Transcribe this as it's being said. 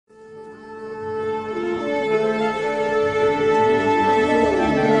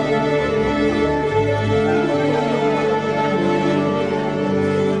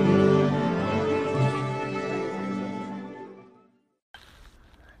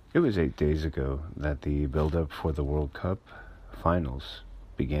It was 8 days ago that the build-up for the World Cup finals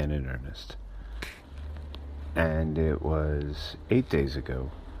began in earnest. And it was 8 days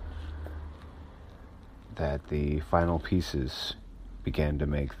ago that the final pieces began to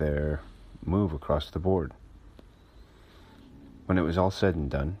make their move across the board. When it was all said and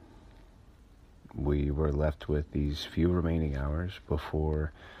done, we were left with these few remaining hours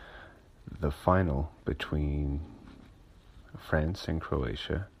before the final between France and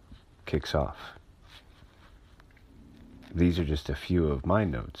Croatia kicks off. These are just a few of my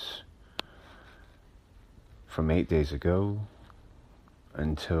notes from 8 days ago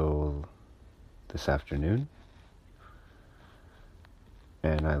until this afternoon,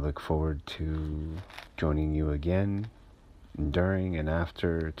 and I look forward to joining you again during and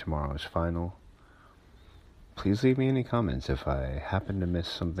after tomorrow's final. Please leave me any comments if I happen to miss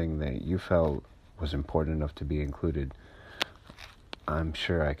something that you felt was important enough to be included. I'm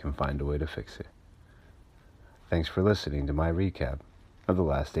sure I can find a way to fix it. Thanks for listening to my recap of the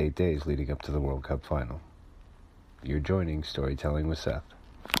last 8 days leading up to the World Cup final. You're joining Storytelling with Seth.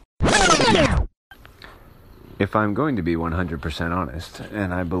 If I'm going to be 100% honest,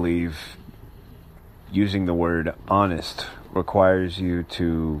 and I believe using the word honest requires you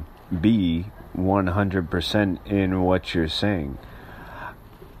to be 100% in what you're saying,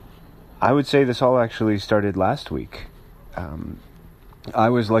 I would say this all actually started last week. I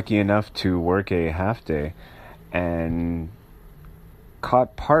was lucky enough to work a half day and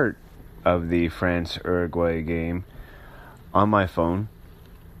caught part of the France-Uruguay game on my phone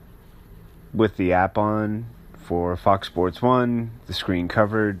with the app on for Fox Sports 1, the screen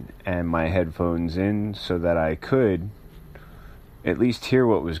covered, and my headphones in so that I could at least hear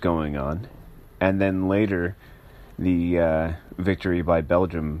what was going on. And then later, the victory by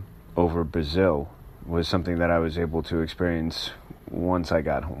Belgium over Brazil was something that I was able to experience once I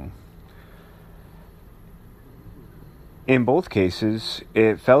got home. In both cases,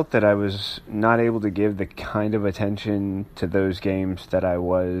 it felt that I was not able to give the kind of attention to those games that I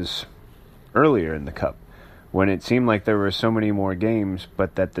was earlier in the Cup, when it seemed like there were so many more games,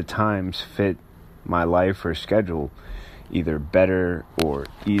 but that the times fit my life or schedule either better or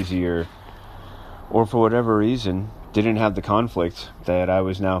easier, or for whatever reason, didn't have the conflict that I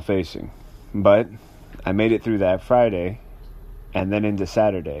was now facing. But I made it through that Friday and then into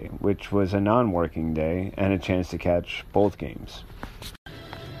Saturday, which was a non-working day and a chance to catch both games.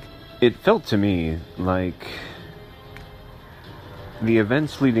 It felt to me like the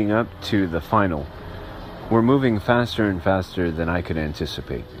events leading up to the final were moving faster and faster than I could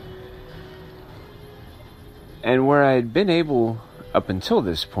anticipate. And where I had been able, up until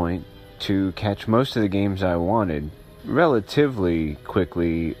this point, to catch most of the games I wanted relatively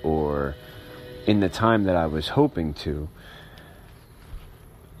quickly or in the time that I was hoping to,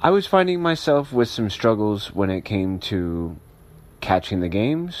 I was finding myself with some struggles when it came to catching the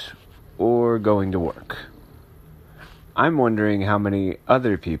games or going to work. I'm wondering how many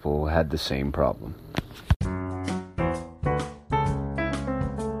other people had the same problem.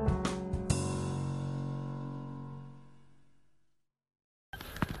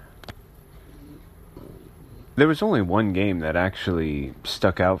 There was only one game that actually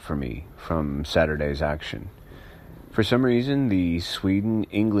stuck out for me from Saturday's action. For some reason, the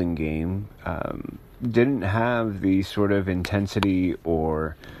Sweden-England game didn't have the sort of intensity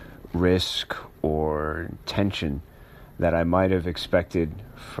or risk or tension that I might have expected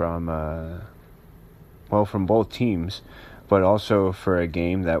from both teams, but also for a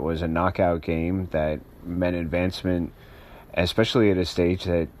game that was a knockout game that meant advancement, especially at a stage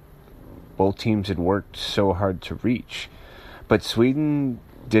that both teams had worked so hard to reach. But Sweden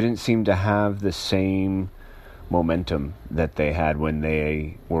didn't seem to have the same momentum that they had when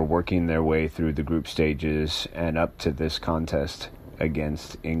they were working their way through the group stages and up to this contest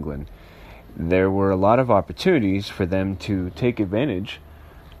against England. There were a lot of opportunities for them to take advantage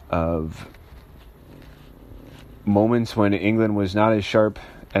of moments when England was not as sharp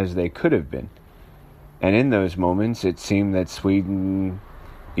as they could have been. And in those moments, it seemed that Sweden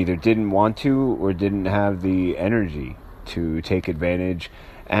either didn't want to or didn't have the energy to take advantage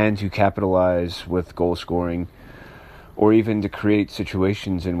and to capitalize with goal scoring, or even to create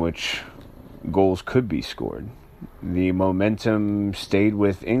situations in which goals could be scored. The momentum stayed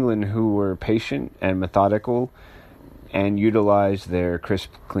with England, who were patient and methodical and utilized their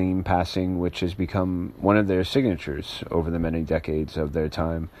crisp, clean passing, which has become one of their signatures over the many decades of their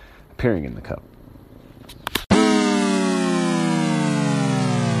time appearing in the Cup.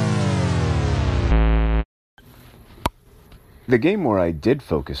 The game where I did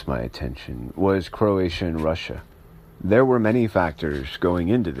focus my attention was Croatia and Russia. there were many factors going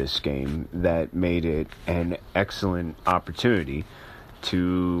into this game that made it an excellent opportunity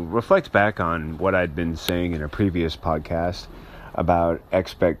to reflect back on what I'd been saying in a previous podcast about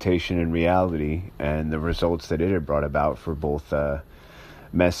expectation and reality and the results that it had brought about for both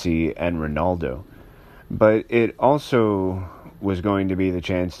Messi and Ronaldo. But it also was going to be the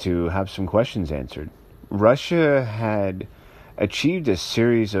chance to have some questions answered. Russia had achieved a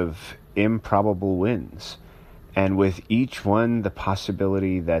series of improbable wins, and with each one, the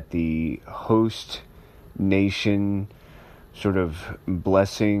possibility that the host nation sort of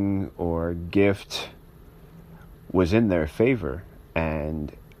blessing or gift was in their favor,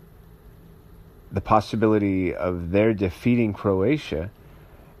 and the possibility of their defeating Croatia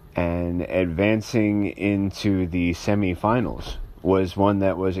and advancing into the semifinals was one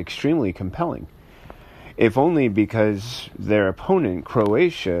that was extremely compelling. If only because their opponent,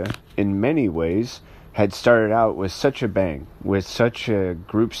 Croatia, in many ways, had started out with such a bang, with such a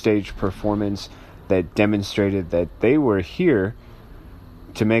group stage performance that demonstrated that they were here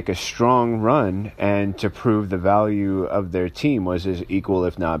to make a strong run and to prove the value of their team was as equal,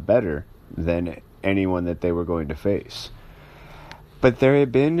 if not better, than anyone that they were going to face. But there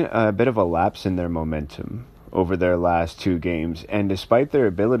had been a bit of a lapse in their momentum over their last two games, and despite their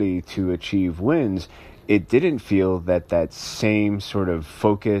ability to achieve wins, it didn't feel that that same sort of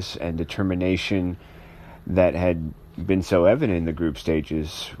focus and determination that had been so evident in the group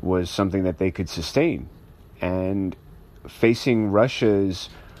stages was something that they could sustain. And facing Russia's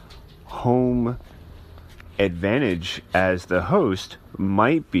home advantage as the host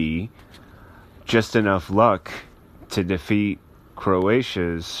might be just enough luck to defeat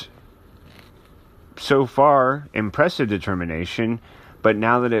Croatia's so far impressive determination, but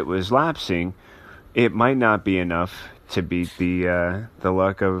now that it was lapsing, it might not be enough to beat the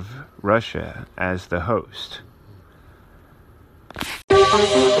luck of Russia as the host.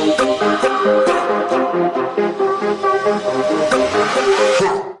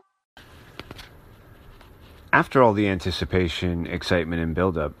 After all the anticipation, excitement, and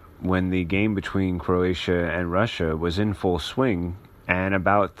build-up, when the game between Croatia and Russia was in full swing and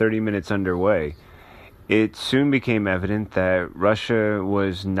about 30 minutes underway, it soon became evident that Russia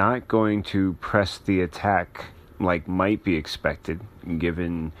was not going to press the attack like might be expected,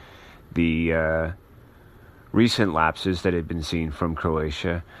 given the recent lapses that had been seen from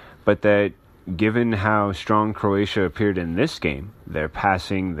Croatia, but that given how strong Croatia appeared in this game, their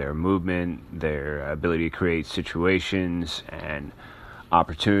passing, their movement, their ability to create situations and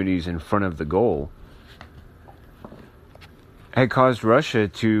opportunities in front of the goal, had caused Russia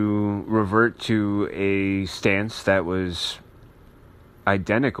to revert to a stance that was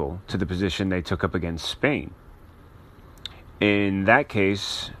identical to the position they took up against Spain. In that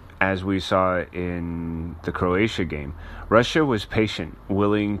case, as we saw in the Croatia game, Russia was patient,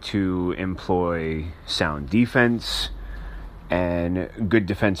 willing to employ sound defense and good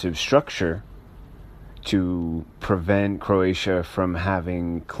defensive structure to prevent Croatia from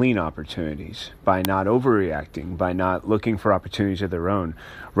having clean opportunities. By not overreacting, by not looking for opportunities of their own,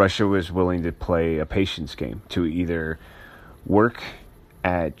 Russia was willing to play a patience game, to either work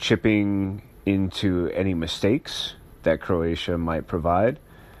at chipping into any mistakes that Croatia might provide,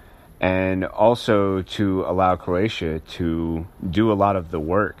 and also to allow Croatia to do a lot of the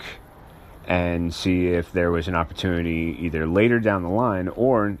work and see if there was an opportunity either later down the line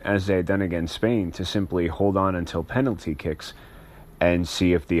or, as they had done against Spain, to simply hold on until penalty kicks and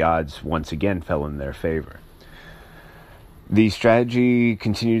see if the odds once again fell in their favor. The strategy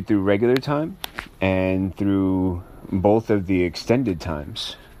continued through regular time and through both of the extended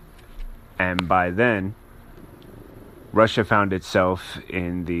times. And by then, Russia found itself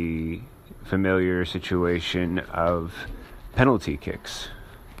in the familiar situation of penalty kicks.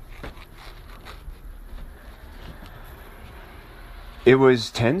 It was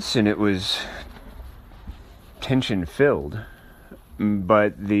tense and it was tension-filled,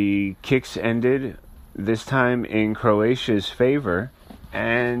 but the kicks ended this time in Croatia's favor,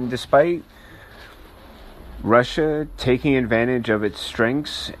 and despite Russia taking advantage of its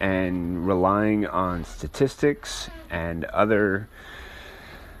strengths and relying on statistics and other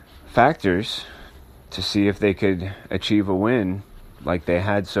factors to see if they could achieve a win like they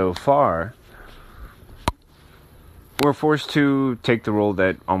had so far, we're forced to take the role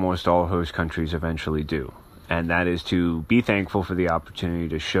that almost all host countries eventually do, and that is to be thankful for the opportunity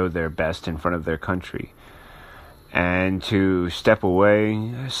to show their best in front of their country, and to step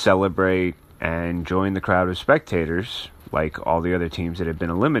away, celebrate, and join the crowd of spectators, like all the other teams that had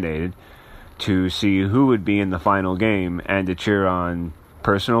been eliminated, to see who would be in the final game and to cheer on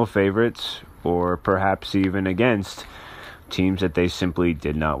personal favorites or perhaps even against teams that they simply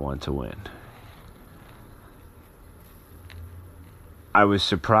did not want to win. I was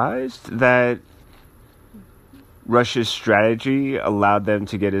surprised that Russia's strategy allowed them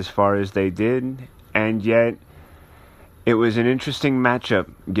to get as far as they did, and yet it was an interesting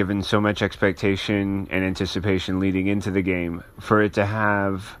matchup given so much expectation and anticipation leading into the game for it to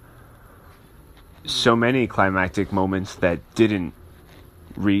have so many climactic moments that didn't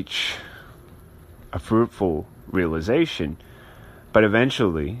reach a fruitful realization, but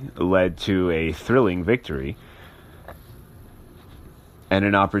eventually led to a thrilling victory and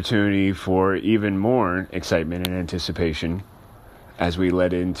an opportunity for even more excitement and anticipation as we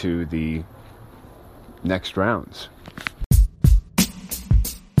led into the next rounds.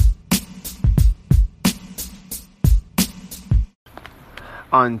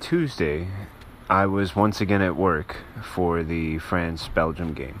 On Tuesday, I was once again at work for the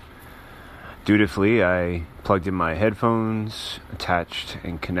France-Belgium game. Dutifully, I plugged in my headphones, attached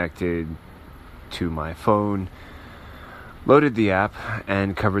and connected to my phone, loaded the app,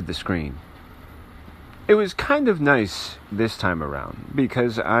 and covered the screen. It was kind of nice this time around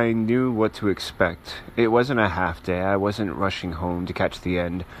because I knew what to expect. It wasn't a half day. I wasn't rushing home to catch the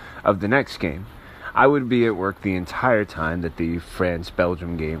end of the next game. I would be at work the entire time that the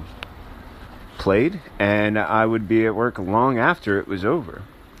France-Belgium game played, and I would be at work long after it was over.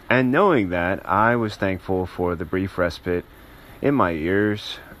 And knowing that, I was thankful for the brief respite in my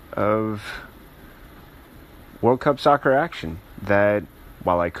ears of World Cup soccer action that,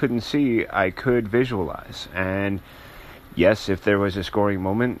 while I couldn't see, I could visualize. And yes, if there was a scoring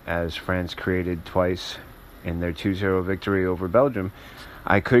moment, as France created twice in their 2-0 victory over Belgium,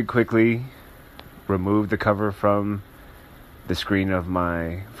 I could quickly remove the cover from the screen of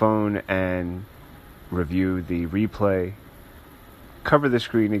my phone and review the replay, cover the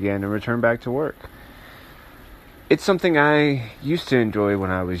screen again, and return back to work. It's something I used to enjoy when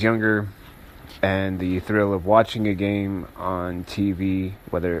I was younger, and the thrill of watching a game on TV,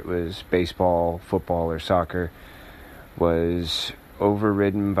 whether it was baseball, football, or soccer, was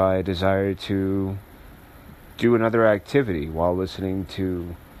overridden by a desire to do another activity while listening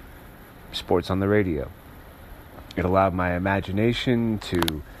to sports on the radio. It allowed my imagination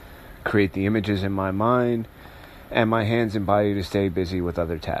to create the images in my mind and my hands and body to stay busy with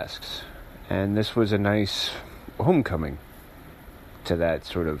other tasks. And this was a nice homecoming to that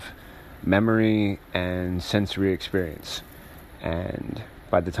sort of memory and sensory experience. And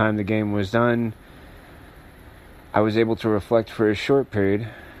by the time the game was done, I was able to reflect for a short period,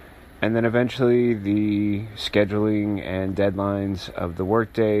 and then eventually the scheduling and deadlines of the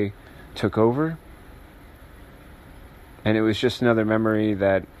workday took over, and it was just another memory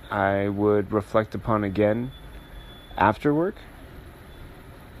that I would reflect upon again after work,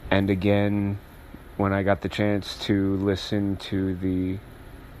 and again when I got the chance to listen to the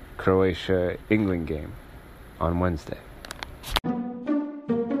Croatia-England game on Wednesday.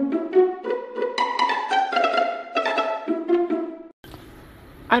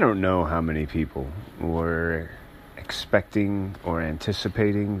 I don't know how many people were expecting or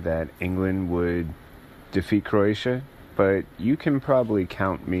anticipating that England would defeat Croatia, but you can probably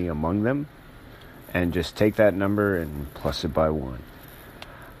count me among them and just take that number and plus it by 1.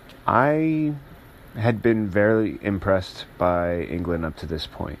 I had been very impressed by England up to this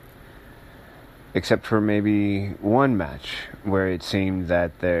point, except for maybe one match where it seemed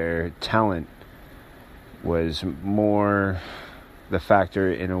that their talent was more the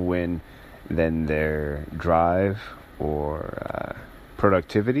factor in a win than their drive or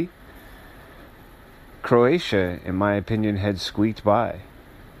productivity. Croatia, in my opinion, had squeaked by,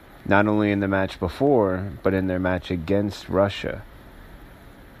 not only in the match before, but in their match against Russia.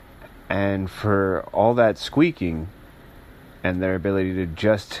 And for all that squeaking and their ability to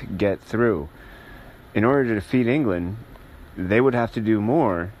just get through, in order to defeat England, they would have to do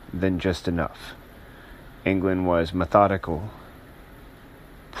more than just enough. England was methodical,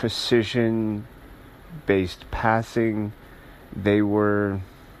 precision-based passing. They were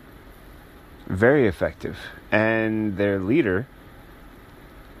very effective. And their leader,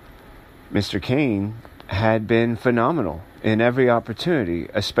 Mr. Kane, had been phenomenal in every opportunity,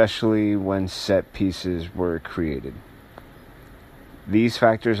 especially when set pieces were created. These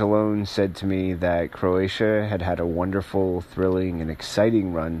factors alone said to me that Croatia had had a wonderful, thrilling, and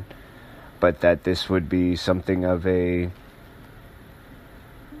exciting run, but that this would be something of a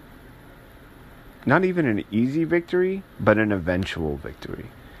not even an easy victory, but an eventual victory.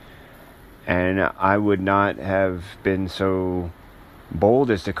 And I would not have been so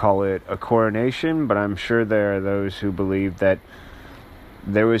bold as to call it a coronation, but I'm sure there are those who believe that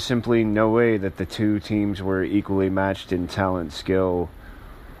There was simply no way that the two teams were equally matched in talent, skill,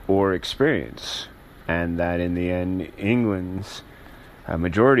 or experience, and that in the end, England's a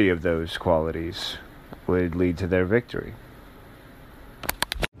majority of those qualities would lead to their victory.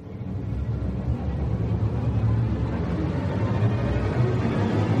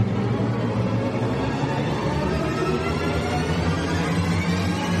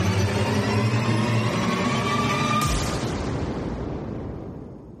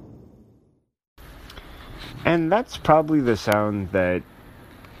 And that's probably the sound that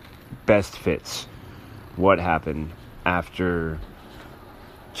best fits what happened after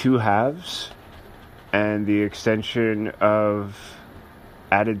two halves and the extension of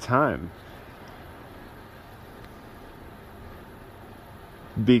added time.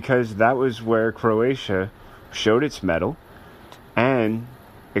 Because that was where Croatia showed its mettle and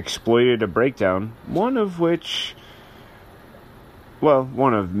exploited a breakdown, one of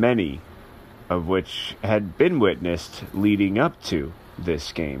many of which had been witnessed leading up to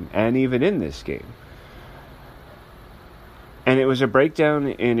this game, and even in this game. And it was a breakdown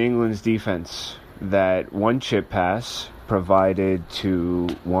in England's defense that one chip pass provided to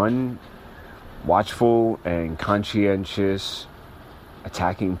one watchful and conscientious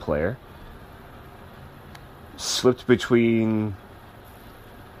attacking player slipped between,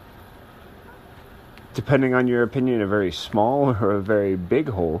 depending on your opinion, a very small or a very big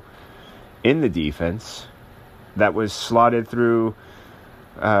hole in the defense that was slotted through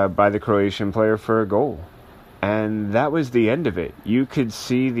by the Croatian player for a goal. And that was the end of it. You could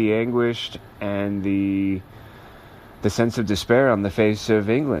see the anguish and the sense of despair on the face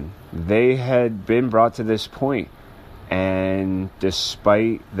of England. They had been brought to this point, and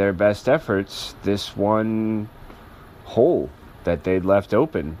despite their best efforts, this one hole that they'd left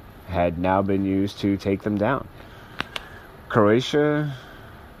open had now been used to take them down. Croatia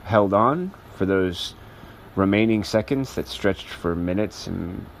held on for those remaining seconds that stretched for minutes,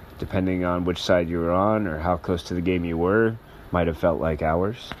 and depending on which side you were on or how close to the game you were, might have felt like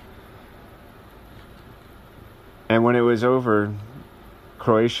hours. And when it was over,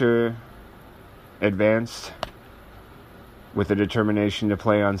 Croatia advanced with a determination to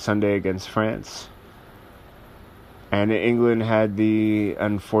play on Sunday against France. And England had the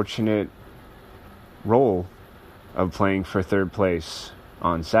unfortunate role of playing for third place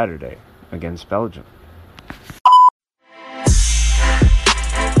on Saturday against Belgium.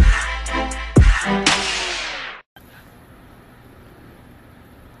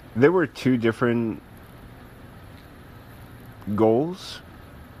 There were two different goals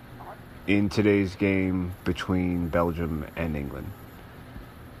in today's game between Belgium and England.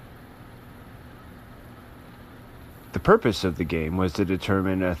 The purpose of the game was to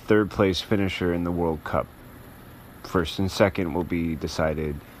determine a third place finisher in the World Cup. First and second will be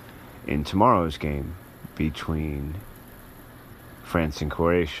decided in tomorrow's game between France and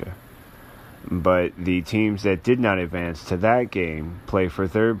Croatia. But the teams that did not advance to that game play for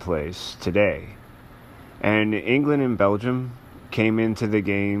third place today. And England and Belgium came into the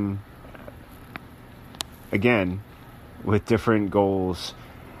game again with different goals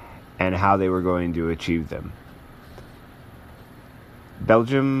and how they were going to achieve them.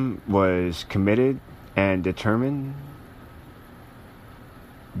 Belgium was committed and determined.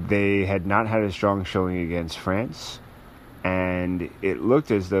 They had not had a strong showing against France, and it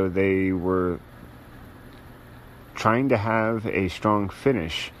looked as though they were trying to have a strong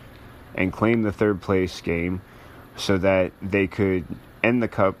finish and claim the third place game so that they could end the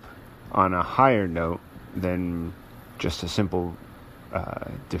cup on a higher note than just a simple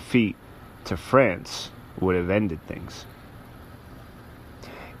defeat to France would have ended things.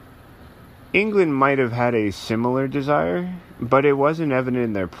 England might have had a similar desire, but it wasn't evident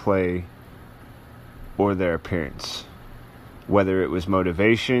in their play or their appearance. Whether it was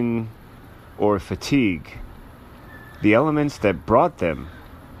motivation or fatigue, the elements that brought them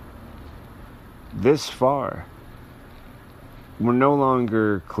this far were no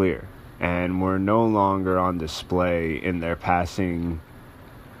longer clear and were no longer on display in their passing,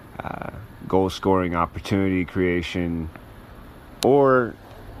 goal-scoring opportunity creation, or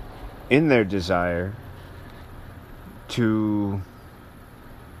in their desire to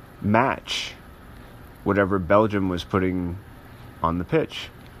match whatever Belgium was putting on the pitch.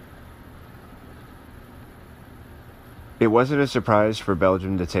 It wasn't a surprise for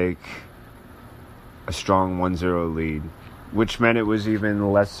Belgium to take a strong 1-0 lead, which meant it was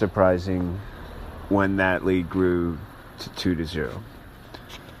even less surprising when that lead grew to 2-0.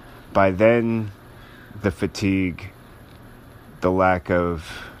 By then, the fatigue, the lack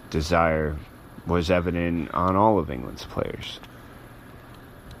of desire was evident on all of England's players.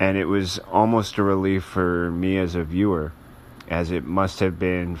 And it was almost a relief for me as a viewer, as it must have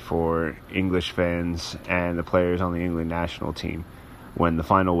been for English fans and the players on the England national team when the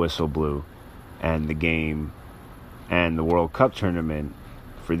final whistle blew and the game and the World Cup tournament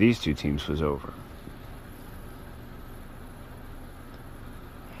for these two teams was over.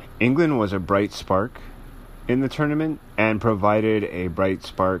 England was a bright spark in the tournament and provided a bright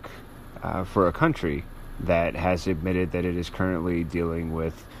spark for a country that has admitted that it is currently dealing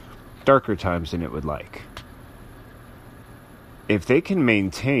with darker times than it would like. If they can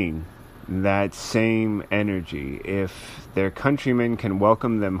maintain that same energy, if their countrymen can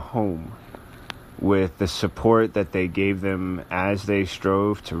welcome them home with the support that they gave them as they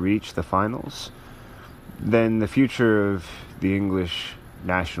strove to reach the finals, then the future of the English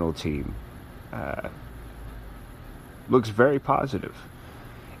national team looks very positive.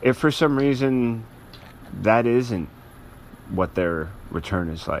 If for some reason that isn't what their return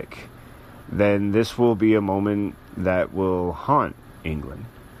is like, then this will be a moment that will haunt England.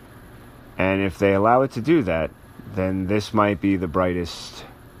 And if they allow it to do that, then this might be the brightest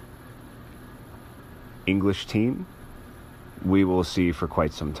English team we will see for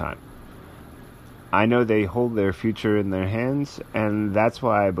quite some time. I know they hold their future in their hands, and that's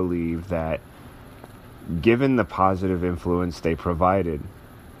why I believe that given the positive influence they provided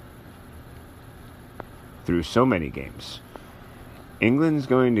through so many games, England's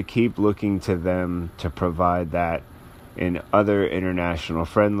going to keep looking to them to provide that in other international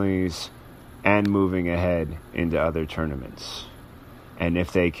friendlies and moving ahead into other tournaments. And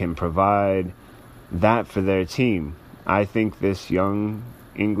if they can provide that for their team, I think this young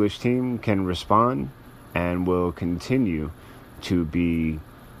English team can respond and will continue to be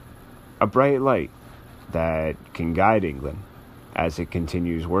a bright light that can guide England as it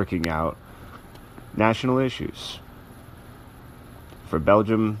continues working out national issues. For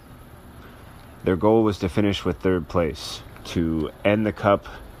Belgium, their goal was to finish with third place, to end the cup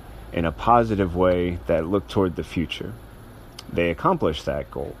in a positive way that looked toward the future. They accomplished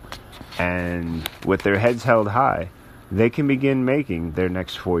that goal, and with their heads held high, they can begin making their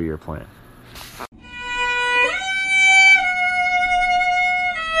next 4-year plan.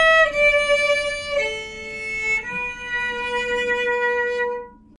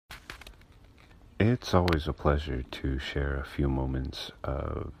 It's always a pleasure to share a few moments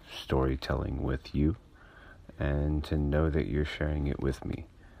of storytelling with you and to know that you're sharing it with me.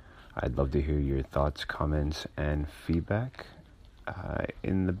 I'd love to hear your thoughts, comments, and feedback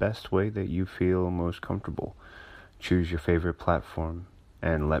in the best way that you feel most comfortable. Choose your favorite platform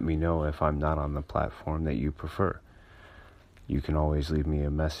and let me know if I'm not on the platform that you prefer. You can always leave me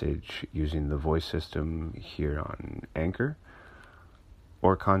a message using the voice system here on Anchor,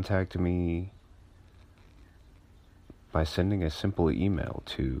 or contact me by sending a simple email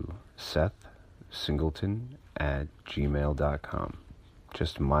to sethsingleton@gmail.com.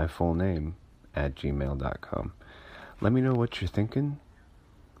 Just my full name @gmail.com. Let me know what you're thinking,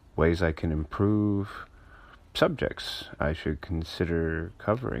 ways I can improve, subjects I should consider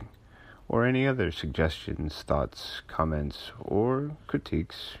covering, or any other suggestions, thoughts, comments, or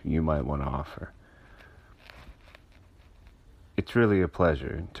critiques you might want to offer. It's really a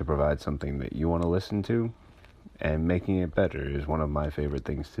pleasure to provide something that you want to listen to, and making it better is one of my favorite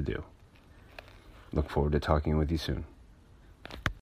things to do. Look forward to talking with you soon.